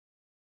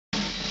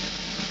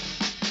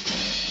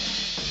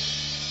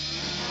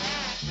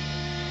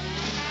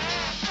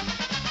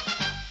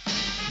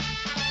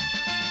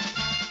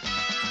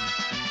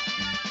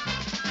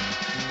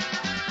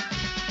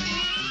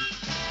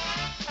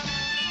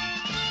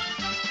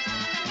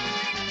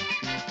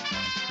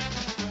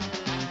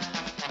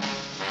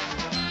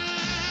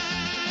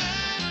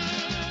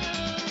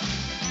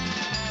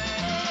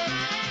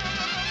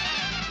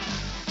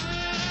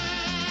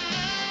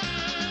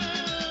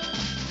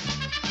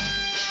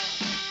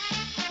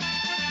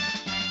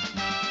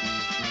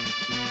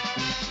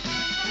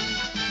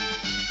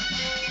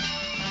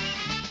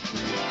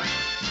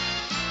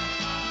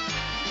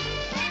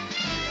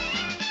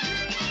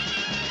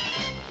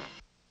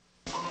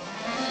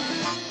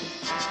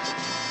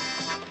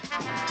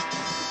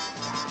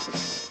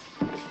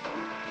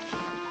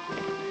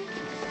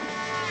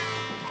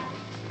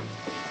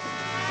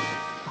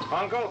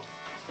Uncle?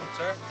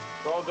 Sir?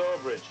 Call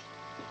Doorbridge.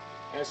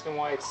 Ask him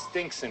why it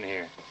stinks in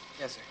here.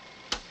 Yes, sir.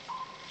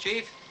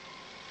 Chief,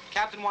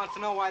 Captain wants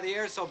to know why the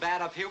air's so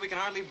bad up here we can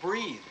hardly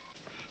breathe.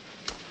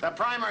 The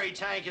primary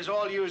tank is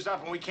all used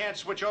up, and we can't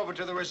switch over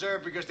to the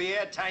reserve because the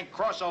air tank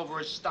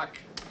crossover is stuck.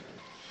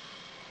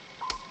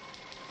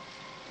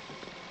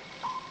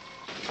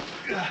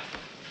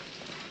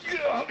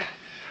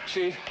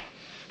 Chief,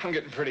 I'm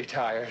getting pretty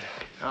tired.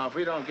 Now, if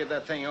we don't get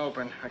that thing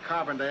open, a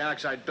carbon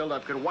dioxide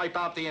buildup could wipe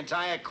out the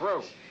entire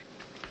crew.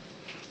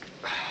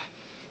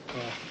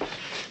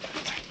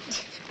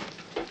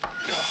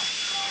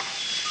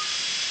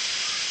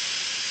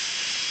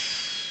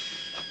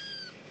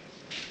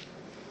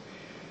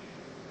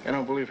 I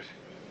don't believe it.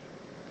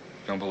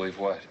 Don't believe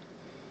what?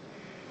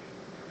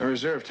 The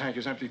reserve tank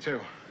is empty, too.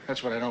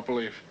 That's what I don't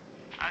believe.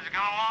 How's it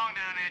going along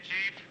down there,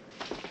 Chief?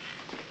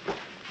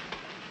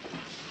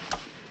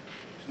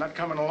 It's not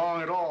coming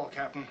along at all,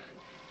 Captain.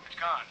 It's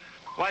gone.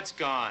 What's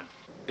gone?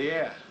 The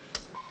air.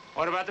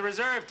 What about the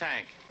reserve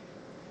tank?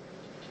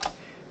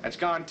 That's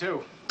gone,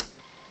 too.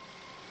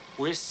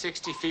 We're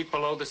 60 feet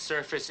below the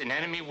surface in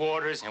enemy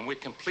waters, and we're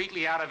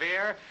completely out of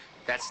air?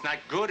 That's not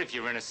good if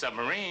you're in a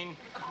submarine.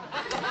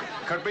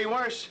 Could be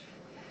worse.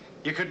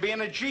 You could be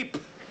in a Jeep.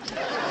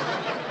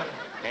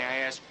 May I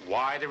ask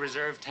why the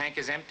reserve tank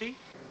is empty?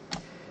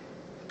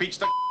 Beats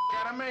the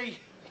out of me.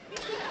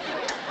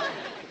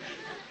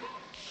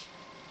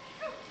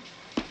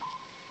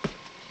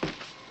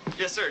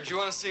 Yes, sir. Do you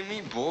want to see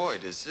me? Boy,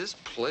 does this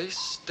place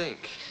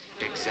stink.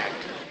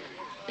 Exactly.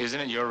 Isn't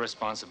it your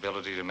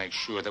responsibility to make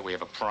sure that we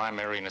have a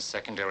primary and a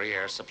secondary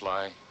air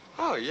supply?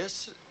 Oh, yes,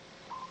 sir.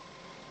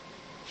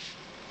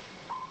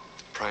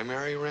 The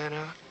primary ran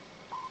out?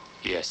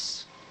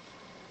 Yes.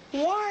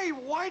 Why?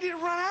 Why did it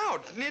run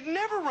out? It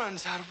never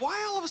runs out.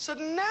 Why all of a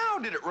sudden now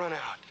did it run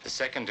out? The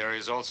secondary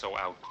is also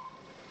out.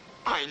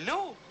 I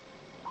know.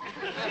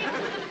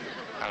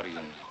 How do you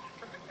know?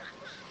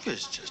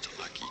 It's just a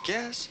lucky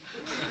guess.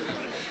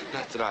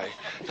 Not that I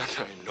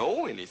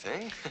know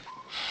anything.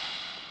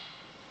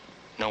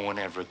 No one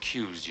ever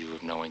accused you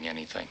of knowing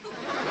anything.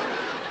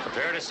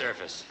 Prepare to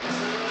surface.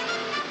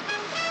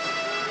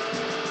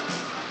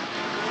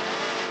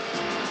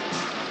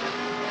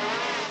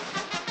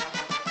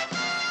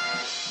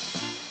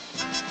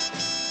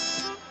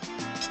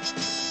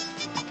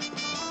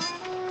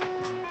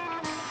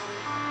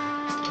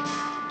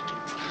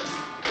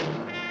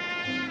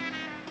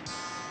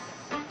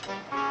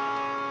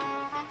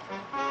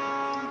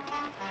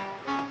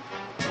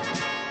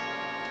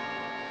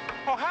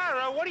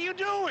 What are you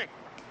doing?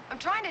 I'm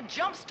trying to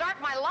jumpstart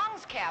my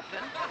lungs, Captain.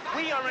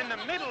 We are in the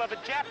middle of a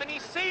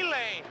Japanese sea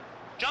lane.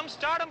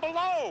 Jumpstart them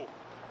below.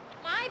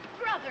 My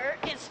brother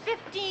is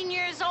 15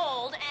 years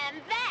old,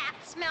 and that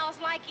smells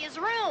like his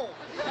room. All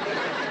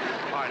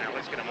right, now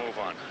let's get a move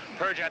on.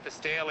 Purge out the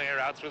stale air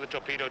out through the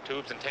torpedo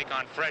tubes and take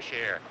on fresh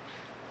air.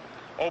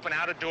 Open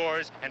outer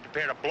doors and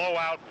prepare to blow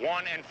out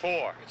 1 and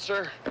 4.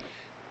 Sir.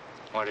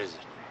 What is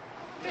it?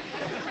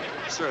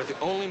 Sir, the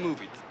only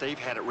movie that they've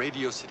had at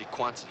Radio City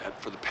Quonset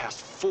for the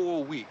past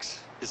 4 weeks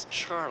is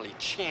Charlie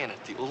Chan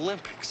at the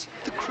Olympics.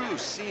 The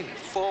crew's seen it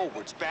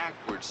forwards,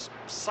 backwards,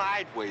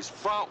 sideways,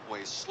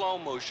 frontways, slow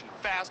motion,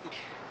 fast.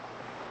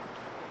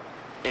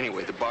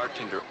 Anyway, the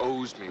bartender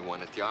owes me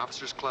one at the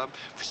Officers Club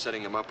for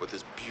setting him up with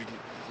his beauty.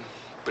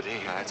 But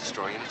anyhow, that's a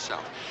story in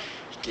itself.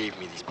 He gave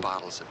me these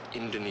bottles of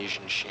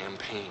Indonesian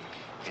champagne,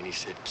 and he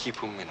said, keep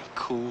them in a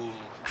cool,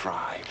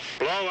 dry.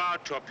 Blow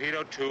out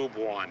torpedo tube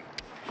 1.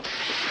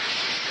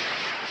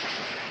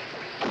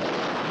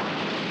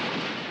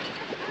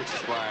 Which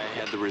is why I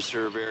had the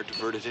reserve air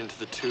diverted into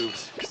the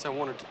tubes, because I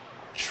wanted to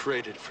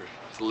trade it for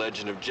the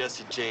legend of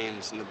Jesse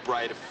James and the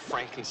Bride of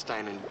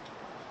Frankenstein and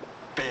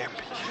Bambi.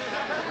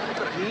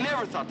 But I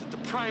never thought that the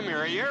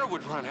primary air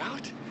would run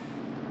out.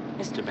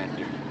 Mr.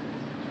 Bender.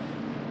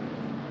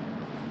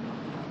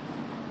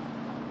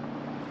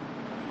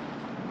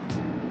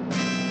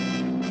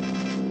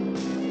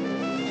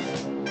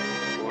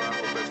 Well, I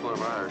hope that's one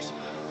of ours.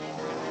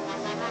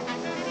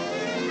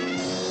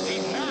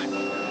 He's not.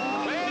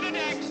 Clear the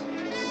decks.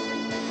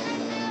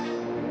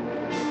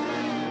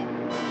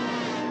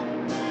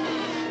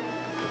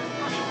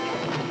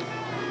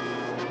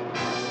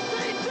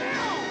 Stay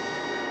down!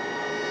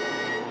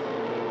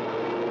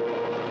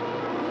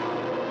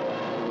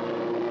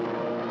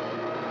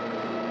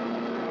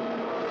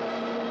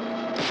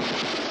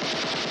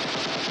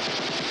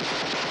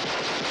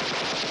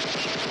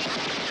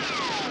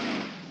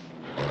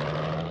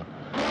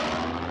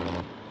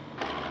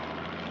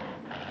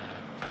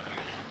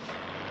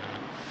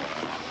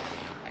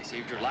 I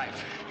saved your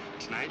life.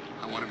 Tonight,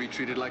 I want to be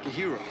treated like a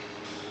hero.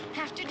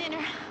 After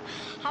dinner,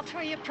 I'll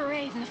throw you a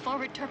parade in the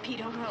forward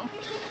torpedo room.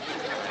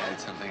 I had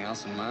something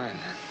else in mind.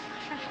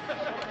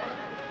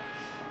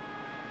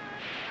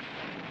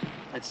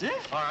 That's it?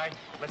 All right,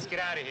 let's get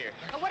out of here.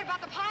 But what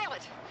about the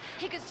pilot?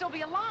 He could still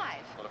be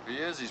alive. Well, if he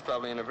is, he's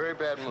probably in a very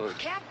bad mood.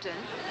 Captain,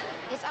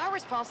 it's our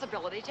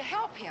responsibility to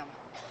help him.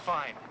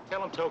 Fine.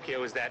 Tell him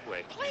Tokyo is that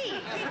way.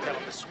 Please. Tell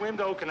him to swim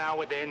to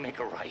Okinawa, then make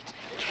a right.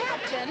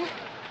 Captain!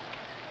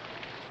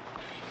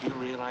 You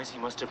realize he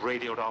must have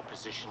radioed our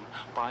position.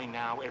 By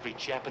now, every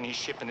Japanese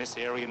ship in this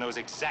area knows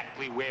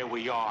exactly where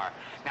we are.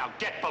 Now,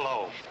 get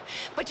below.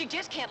 But you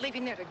just can't leave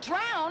him there to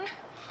drown.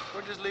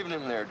 We're just leaving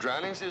him there.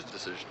 Drowning's his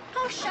decision.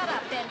 Oh, shut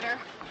up, Bender.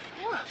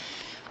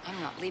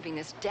 I'm not leaving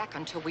this deck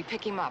until we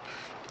pick him up.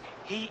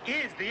 He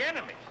is the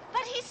enemy.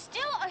 But he's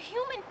still a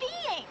human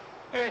being.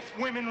 If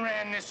women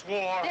ran this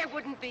war... There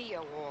wouldn't be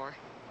a war.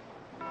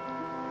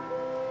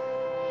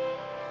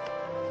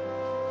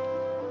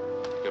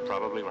 You're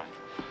probably right.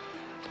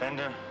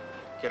 Bender,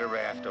 get a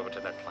raft over to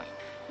that plane.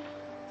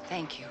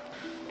 Thank you.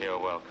 You're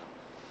welcome.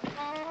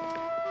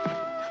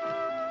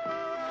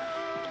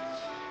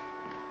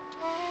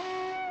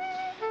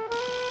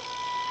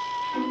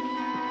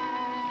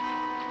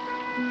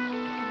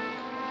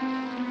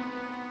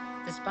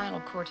 The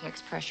spinal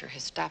cortex pressure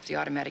has stopped the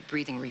automatic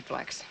breathing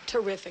reflex.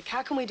 Terrific.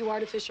 How can we do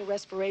artificial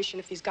respiration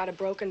if he's got a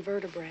broken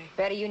vertebrae?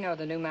 Betty, you know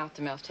the new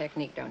mouth-to-mouth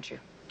technique, don't you?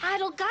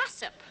 Idle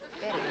gossip.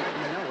 Betty,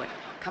 you know it.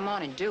 Come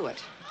on and do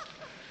it.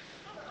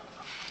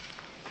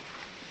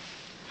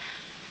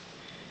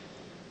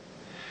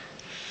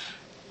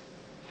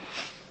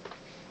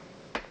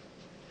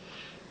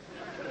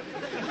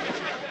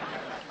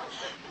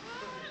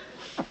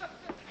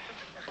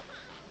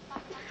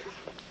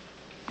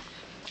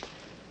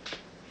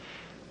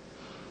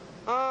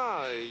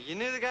 Oh, you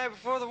knew the guy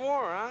before the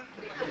war, huh?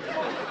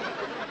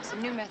 It's a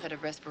new method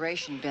of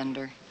respiration,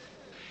 Bender.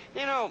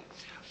 You know,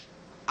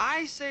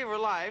 I save her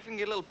life and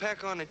get a little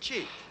peck on the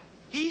cheek.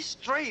 He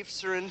strafes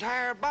her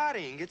entire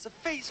body and gets a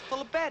face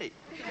full of Betty.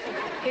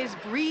 His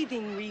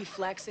breathing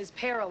reflex is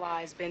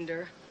paralyzed,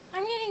 Bender.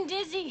 I'm getting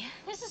dizzy.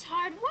 This is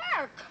hard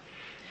work.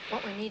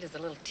 What we need is a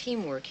little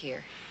teamwork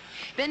here.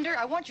 Bender,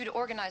 I want you to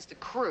organize the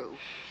crew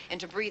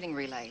into breathing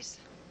relays.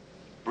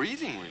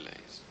 Breathing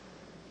relays?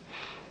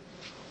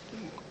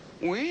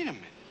 Wait a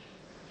minute.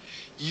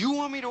 You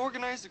want me to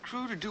organize the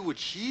crew to do what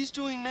she's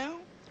doing now?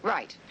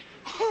 Right.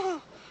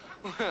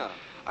 Well,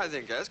 I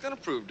think that's gonna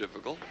prove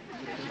difficult.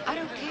 I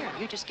don't care.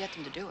 You just get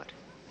them to do it.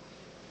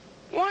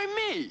 Why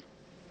me?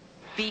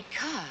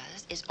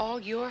 Because it's all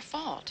your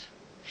fault.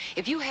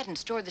 If you hadn't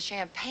stored the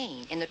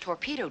champagne in the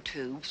torpedo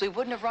tubes, we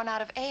wouldn't have run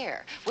out of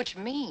air, which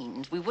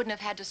means we wouldn't have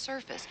had to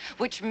surface,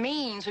 which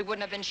means we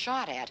wouldn't have been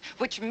shot at,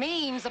 which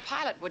means the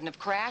pilot wouldn't have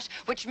crashed,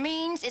 which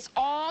means it's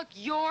all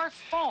your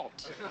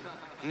fault.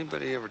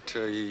 Anybody ever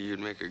tell you you'd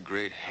make a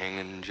great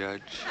hanging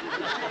judge?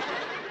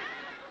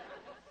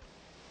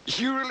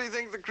 You really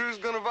think the crew's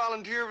gonna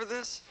volunteer for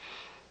this?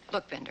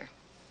 Look, Bender,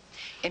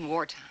 in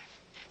wartime,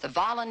 the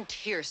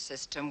volunteer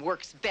system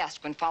works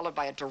best when followed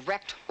by a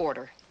direct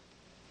order.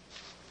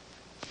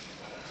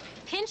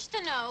 Pinch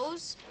the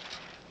nose,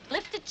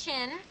 lift the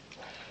chin,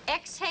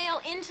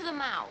 exhale into the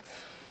mouth.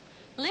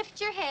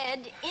 Lift your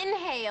head,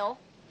 inhale,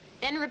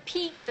 then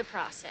repeat the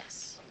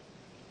process.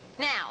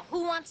 Now,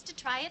 who wants to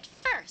try it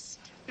first?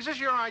 Is this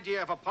your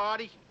idea of a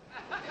party?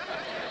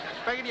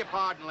 Begging your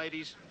pardon,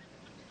 ladies.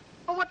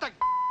 Well, what the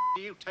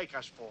do you take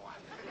us for?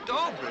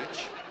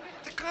 Dobridge,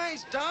 the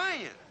guy's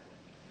dying.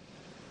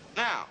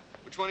 Now,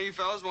 which one of you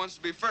fellas wants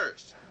to be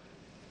first?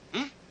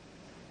 Hmm?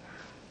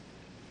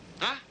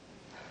 Huh?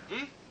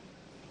 Hmm?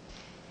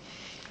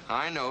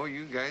 I know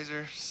you guys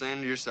are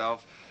saying to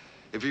yourself,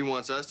 if he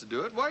wants us to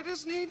do it, why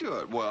doesn't he do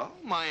it? Well,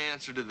 my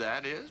answer to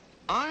that is,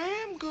 I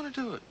am gonna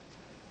do it.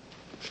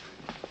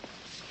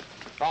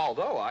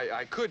 Although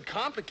I could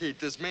complicate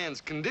this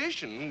man's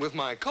condition with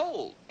my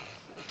cold.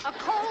 A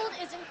cold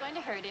isn't going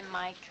to hurt him,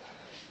 Mike.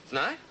 It's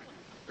not?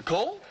 A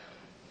cold?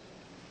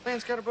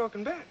 Man's got a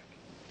broken back.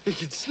 He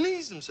could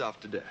sneeze himself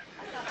to death.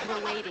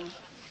 We're waiting.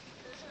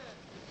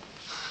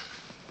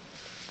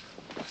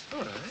 All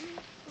right,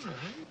 all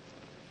right.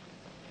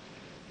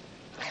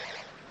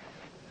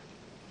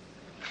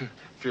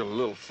 Feel a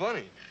little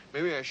funny.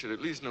 Maybe I should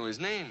at least know his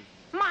name.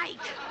 Mike!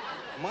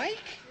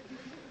 Mike?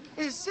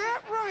 Is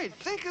that right?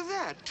 Think of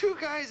that. Two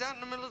guys out in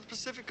the middle of the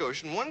Pacific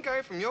Ocean, one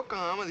guy from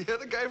Yokohama, the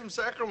other guy from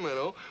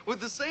Sacramento, with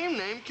the same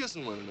name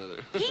kissing one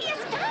another. He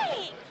is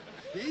dying!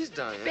 He's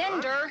dying.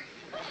 Bender!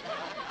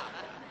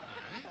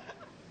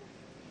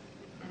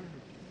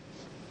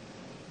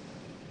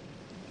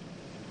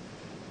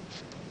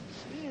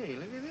 Hey,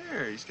 look at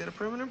there. He's got a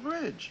permanent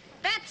bridge.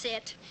 That's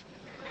it.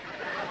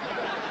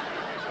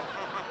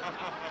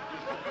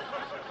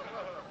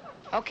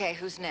 Okay,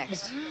 who's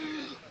next?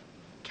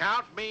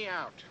 Count me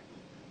out.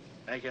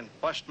 They can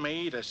bust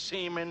me to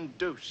seaman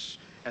deuce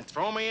and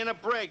throw me in a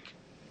brig.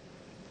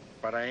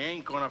 But I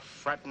ain't gonna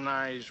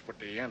fraternize with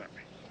the enemy.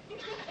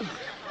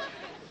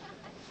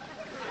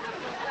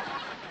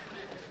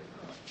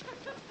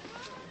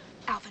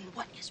 Alvin,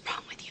 what is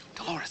wrong with you?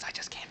 Dolores, I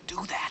just can't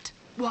do that.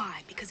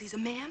 Why? Because he's a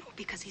man or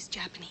because he's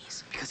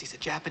Japanese? Because he's a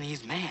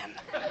Japanese man.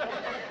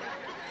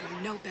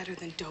 You're no better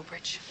than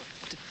Dobridge.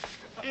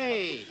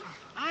 Hey,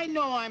 I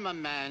know I'm a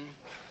man.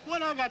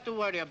 What I got to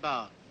worry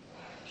about?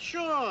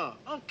 Sure,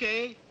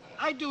 okay,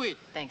 I do it.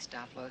 Thanks,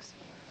 Doplos.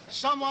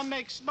 Someone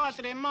makes smart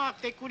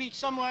remark, they could eat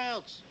somewhere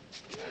else.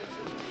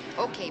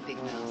 Okay, big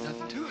mouth.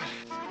 Nothing to it.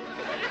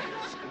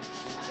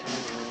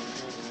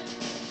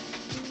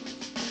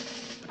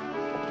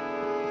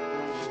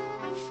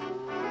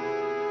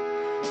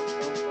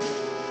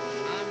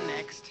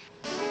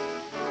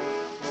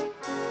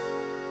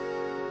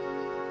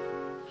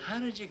 how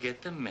did you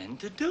get the men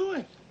to do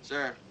it?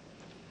 Sir,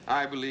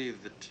 I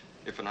believe that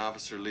if an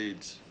officer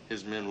leads,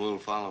 his men will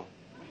follow.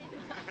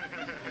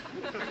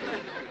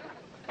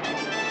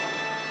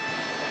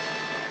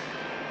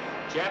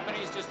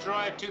 Japanese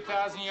destroyer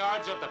 2,000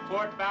 yards off the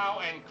port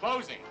bow and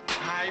closing.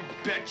 I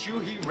bet you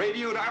he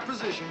radioed our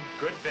position.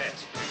 Good bet.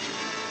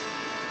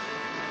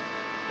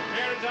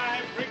 Prepare to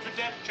dive, brig for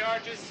depth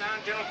charges,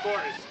 sound general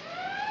quarters.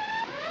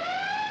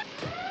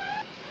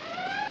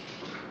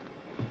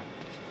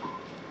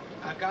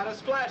 I've got a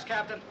splash,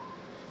 Captain.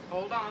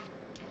 Hold on.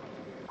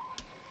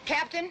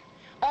 Captain,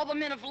 all the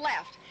men have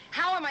left.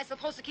 How am I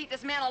supposed to keep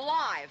this man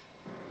alive?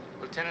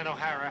 Lieutenant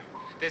O'Hara,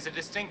 there's a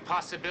distinct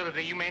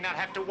possibility you may not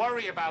have to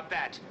worry about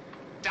that.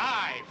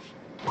 Dive!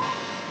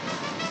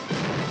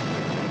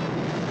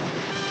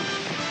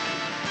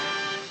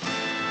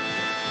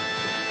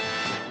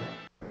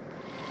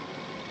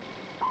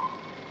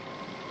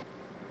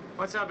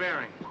 What's our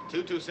bearing?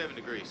 227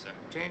 degrees, sir.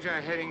 Change our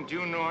heading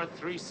due north,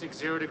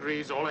 360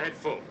 degrees, all ahead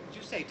full. Did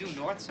you say due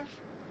north, sir?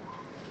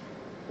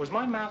 Was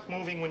my mouth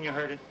moving when you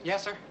heard it?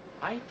 Yes, sir.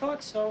 I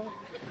thought so.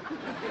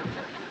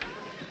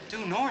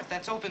 Due north,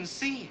 that's open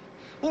sea.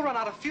 We'll run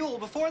out of fuel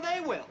before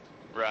they will.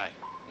 Right.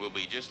 We'll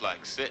be just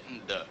like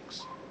sitting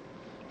ducks.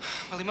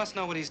 Well, he must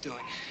know what he's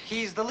doing.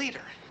 He's the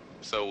leader.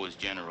 So was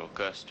General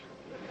Custer.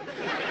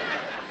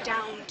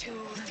 Down, 2,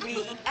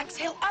 3.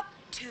 Exhale, up,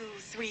 2,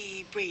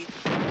 3. Breathe.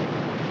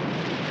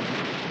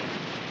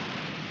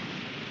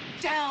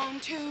 Down,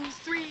 2,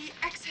 3.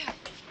 Exhale.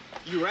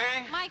 You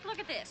rang? Mike, look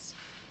at this.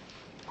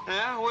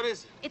 Yeah, what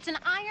is it? It's an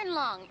iron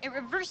lung. It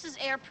reverses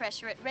air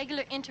pressure at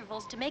regular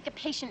intervals to make a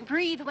patient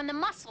breathe when the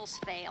muscles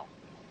fail.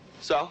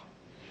 So?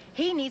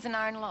 He needs an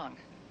iron lung.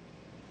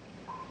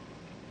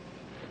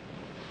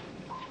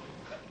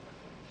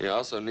 He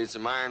also needs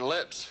some iron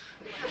lips.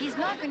 He's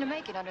not going to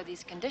make it under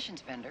these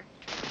conditions, Bender.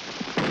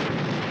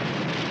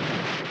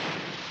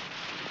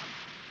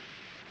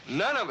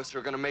 None of us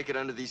are going to make it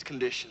under these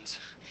conditions.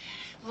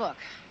 Look,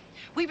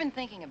 we've been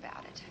thinking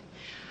about it.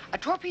 A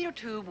torpedo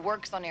tube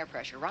works on air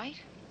pressure, right?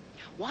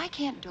 Why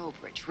can't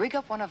Dobrich rig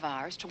up one of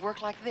ours to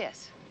work like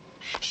this?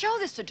 Show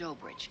this to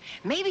Dobrich.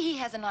 Maybe he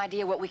has an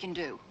idea what we can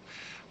do.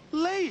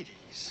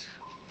 Ladies,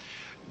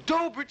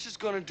 Dobrich is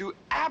going to do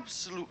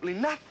absolutely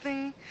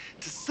nothing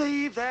to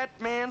save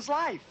that man's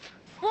life.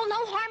 Well,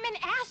 no harm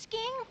in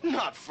asking.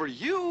 Not for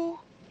you.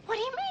 What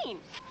do you mean?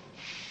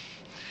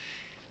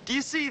 Do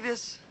you see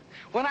this?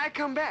 When I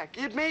come back,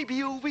 it may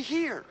be over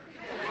here.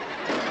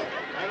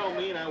 I don't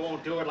mean I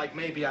won't do it like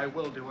maybe I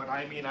will do it.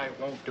 I mean I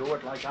won't do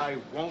it like I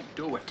won't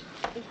do it.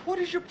 Well, what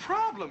is your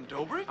problem,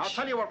 Dobrich? I'll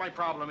tell you what my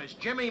problem is.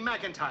 Jimmy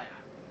McIntyre.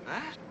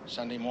 Huh?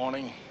 Sunday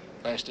morning,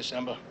 last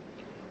December.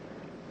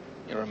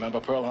 You remember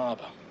Pearl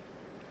Harbor?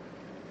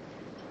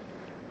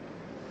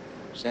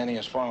 Standing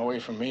as far away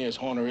from me as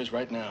Horner is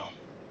right now.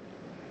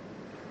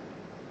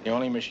 The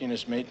only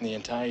machinist mate in the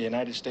entire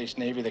United States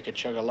Navy that could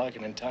chug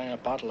an entire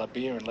bottle of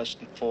beer in less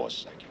than 4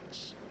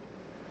 seconds.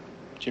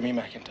 Jimmy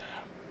McIntyre.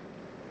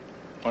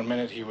 One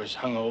minute he was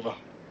hungover.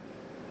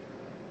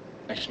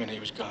 Next minute he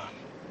was gone.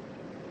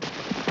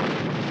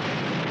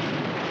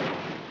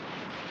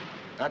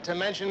 Not to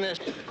mention there's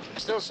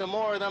still some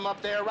more of them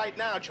up there right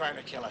now trying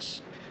to kill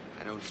us.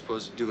 I don't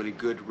suppose it'd do any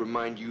good to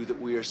remind you that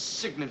we are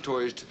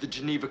signatories to the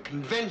Geneva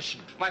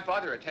Convention. My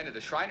father attended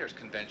a Shriners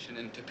Convention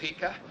in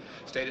Topeka,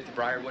 stayed at the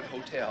Briarwood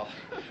Hotel.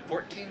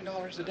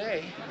 $14 a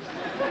day.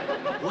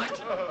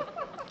 What?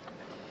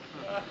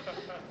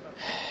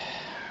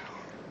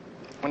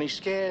 When he's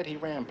scared, he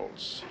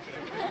rambles.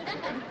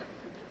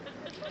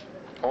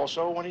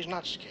 Also, when he's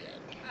not scared.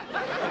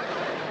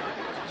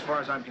 As far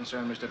as I'm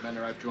concerned, Mr.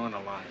 Bender, I've drawn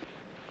a line.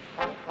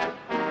 All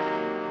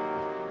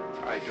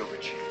right,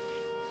 Dobrich.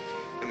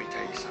 Let me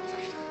tell you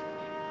something.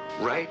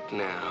 Right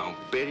now,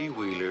 Betty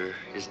Wheeler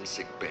is in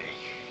sick bay,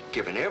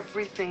 giving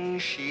everything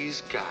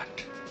she's got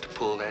to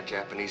pull that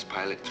Japanese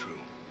pilot through,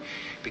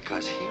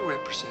 because he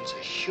represents a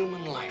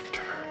human life to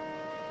her,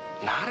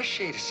 not a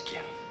shade of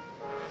skin,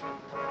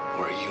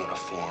 or a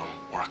uniform,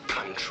 or a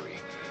country,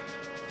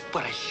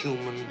 but a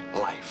human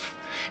life.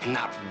 And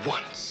not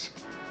once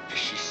has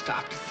she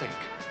stopped to think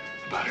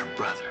about her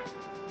brother,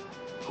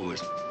 who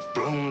was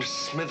blown to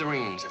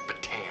smithereens at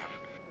Bataan.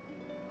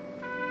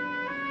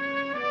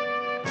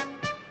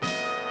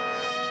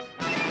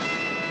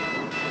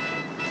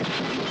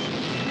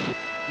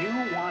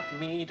 You want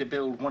me to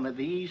build one of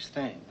these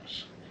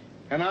things?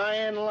 An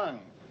iron lung?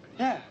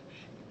 Yeah,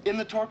 in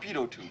the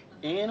torpedo tube.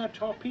 In a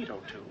torpedo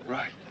tube?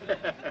 Right.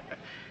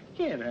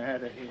 Get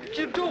out of here.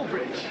 Jim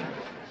Dobrich,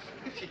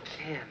 if you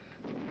can.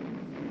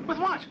 With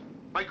what?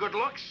 My good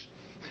looks?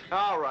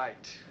 All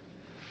right.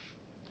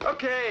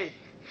 Okay.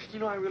 You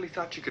know, I really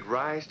thought you could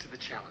rise to the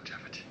challenge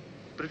of it.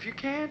 But if you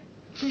can't,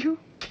 you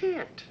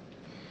can't.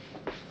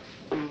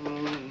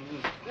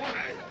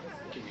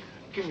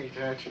 Give me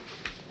that.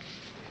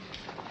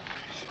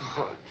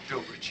 Oh,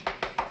 Dobrich,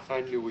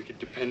 I knew we could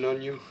depend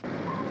on you.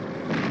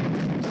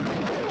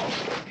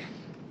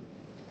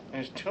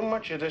 There's too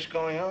much of this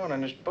going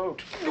on this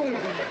boat.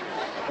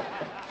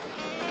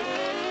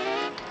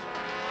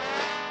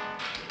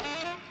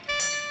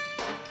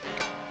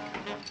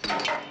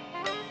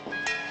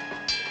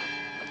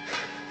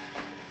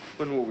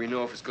 When will we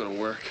know if it's gonna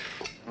work?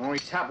 When we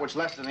tap what's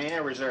left in the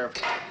air reserve.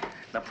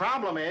 The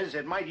problem is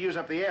it might use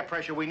up the air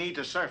pressure we need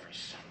to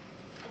surface.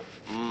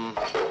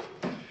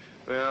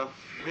 Well,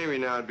 maybe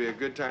now would be a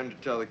good time to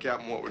tell the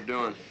captain what we're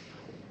doing.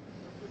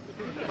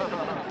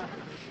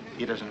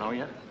 He doesn't know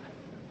yet?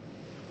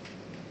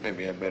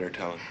 Maybe I better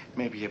tell him.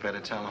 Maybe you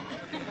better tell him.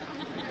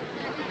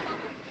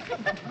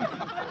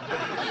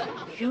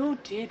 You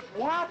did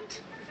what?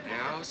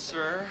 Now,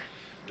 sir,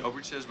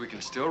 Dobridge says we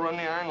can still run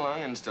the iron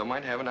lung and still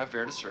might have enough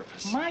air to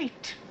surface.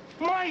 Might.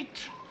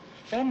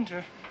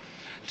 Bender,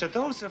 to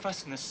those of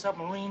us in the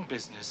submarine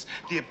business,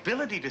 the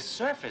ability to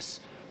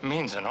surface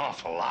means an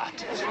awful lot.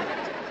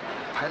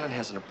 The pilot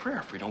hasn't a prayer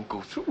if we don't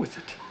go through with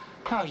it.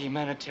 How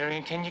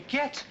humanitarian can you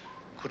get?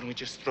 Couldn't we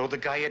just throw the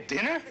guy a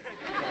dinner?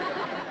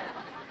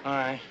 All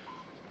right,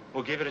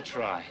 we'll give it a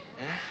try.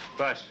 Yeah?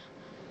 But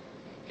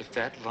if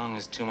that lung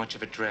is too much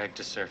of a drag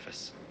to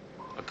surface,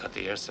 I'll cut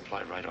the air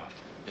supply right off.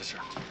 Yes, sir.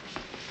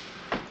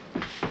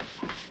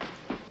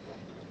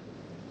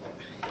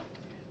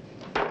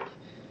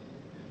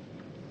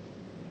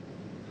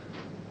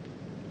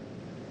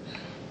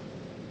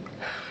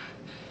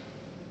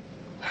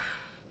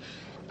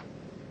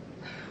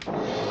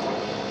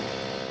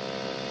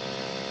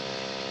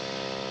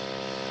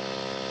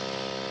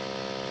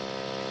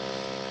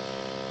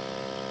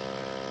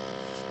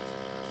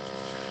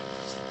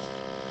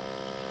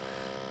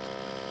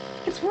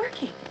 It's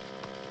working.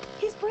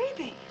 He's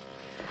breathing.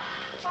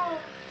 Oh.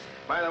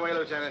 By the way,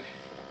 Lieutenant,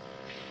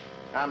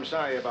 I'm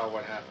sorry about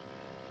what happened.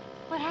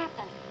 What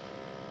happened?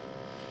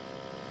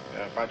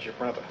 About your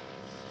brother.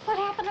 What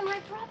happened to my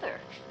brother?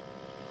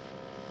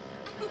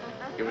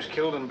 He was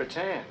killed in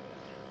Bataan.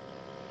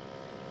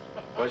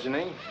 Wasn't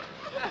he?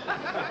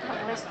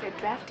 Unless they're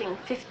drafting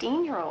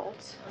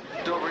 15-year-olds.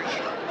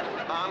 Dobridge,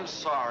 I'm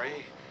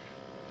sorry.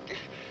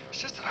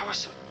 It's just that I was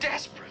so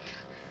desperate.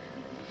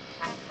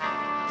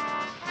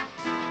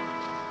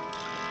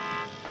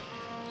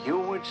 You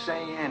would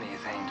say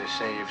anything to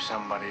save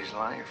somebody's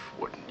life,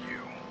 wouldn't you?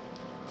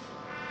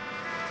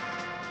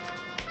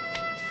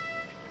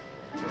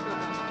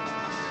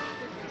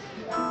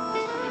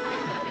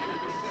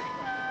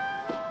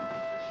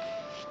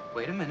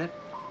 Wait a minute.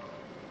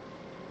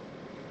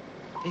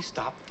 They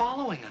stopped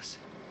following us.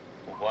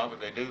 Well, why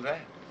would they do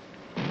that?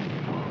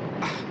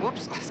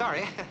 Whoops,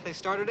 sorry. They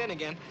started in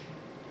again.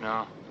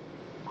 No,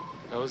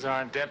 those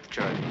aren't depth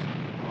charges.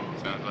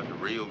 Sounds like a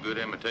real good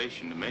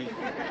imitation to me.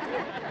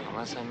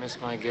 Unless I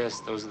miss my guess,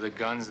 those are the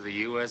guns of the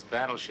U.S.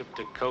 battleship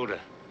Dakota.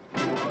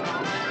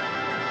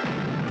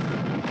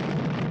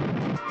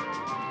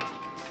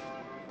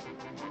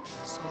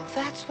 So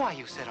that's why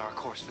you set our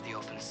course for the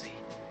open sea.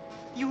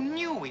 You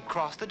knew we'd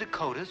cross the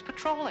Dakota's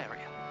patrol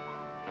area.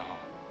 No,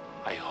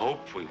 I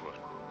hoped we would.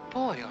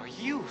 Boy, are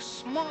you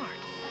smart.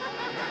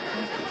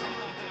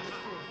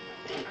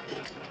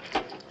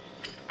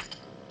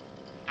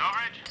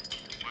 Dobridge,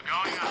 we're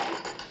going up.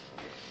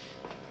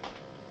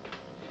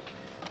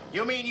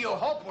 You mean you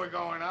hope we're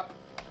going up?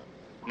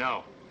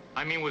 No,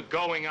 I mean we're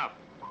going up.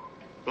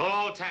 Blow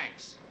all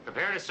tanks.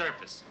 Prepare to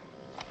surface.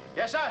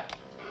 Yes, sir.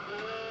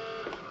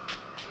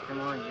 Come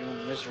on, you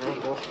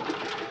miserable.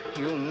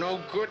 You no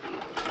good.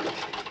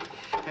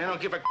 I don't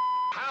give a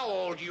how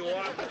old you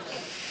are.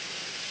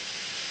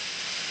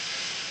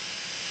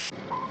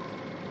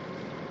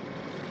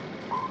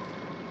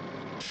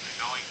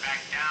 Going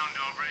back down,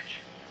 Dobridge.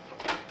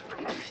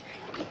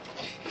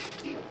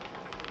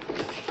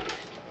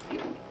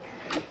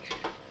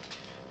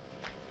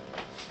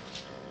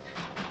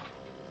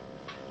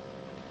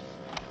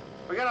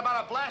 We got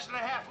about a blast and a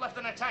half left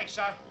in the tank,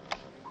 sir.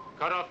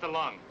 Cut off the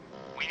lung.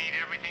 We need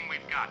everything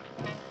we've got.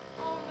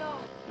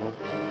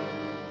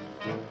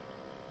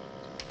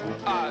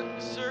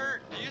 Sir,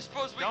 do you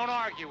suppose we... Don't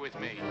argue with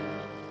me.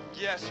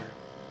 Yes, sir.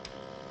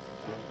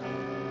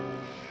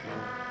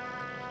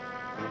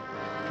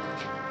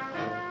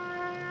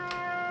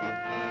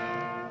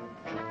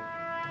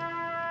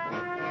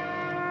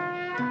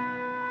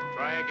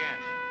 Try again.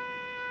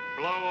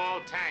 Blow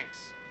all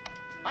tanks.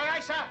 Aye,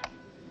 aye, sir.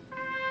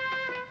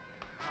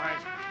 All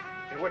right.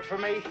 You work for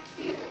me.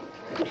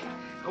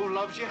 Who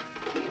loves you?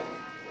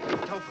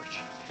 Dobridge.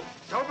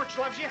 Dobridge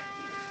loves you.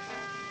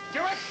 Do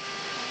it.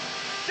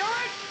 Do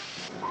it.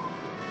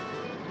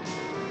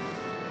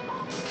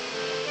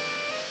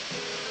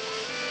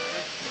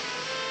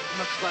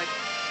 Looks like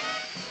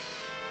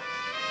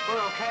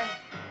we're okay.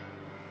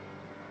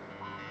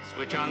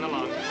 Switch on the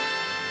lung.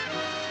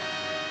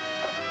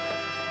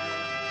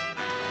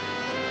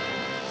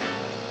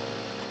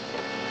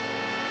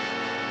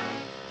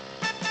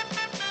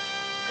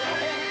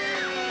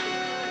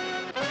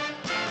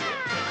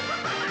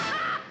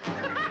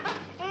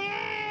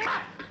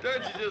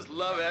 Don't you just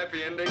love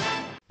happy endings?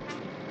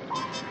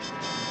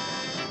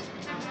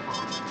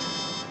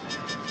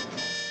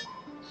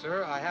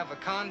 Sir, I have a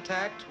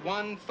contact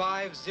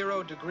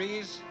 150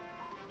 degrees.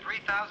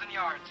 3,000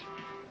 yards.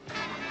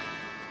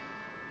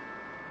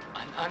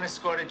 An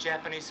unescorted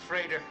Japanese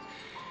freighter.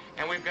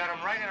 And we've got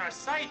them right in our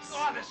sights.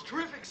 Oh, that's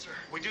terrific, sir.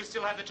 We do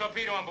still have the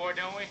torpedo on board,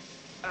 don't we?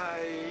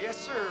 Yes,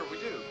 sir, we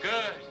do.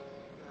 Good.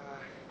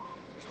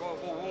 Well,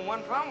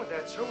 one problem with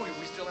that, sir.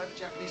 We still have a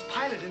Japanese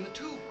pilot in the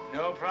tube.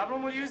 No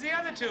problem. We'll use the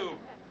other tube.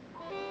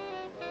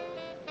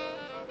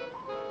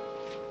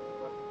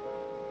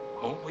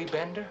 Won't we,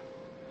 Bender?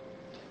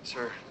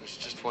 Sir, there's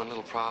just one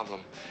little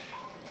problem.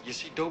 You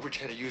see, Dobrich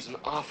had to use an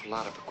awful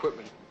lot of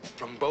equipment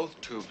from both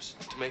tubes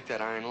to make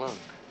that iron lung.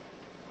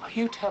 Are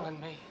you telling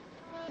me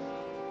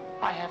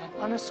I have an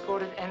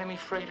unescorted enemy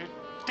freighter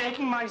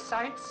taking my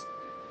sights,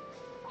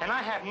 and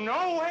I have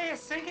no way of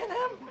sinking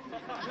him?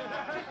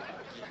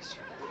 Yes, sir.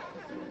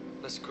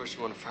 Unless, of course,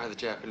 you want to fire the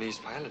Japanese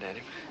pilot at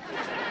him.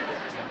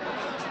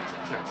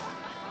 No,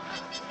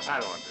 I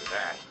don't want to do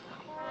that.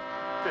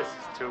 This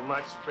is too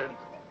much, Bender.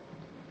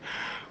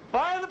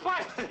 Fire the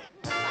pilot!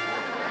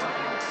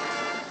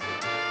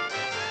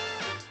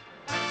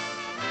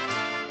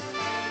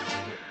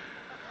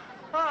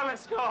 Oh,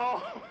 let's go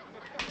home.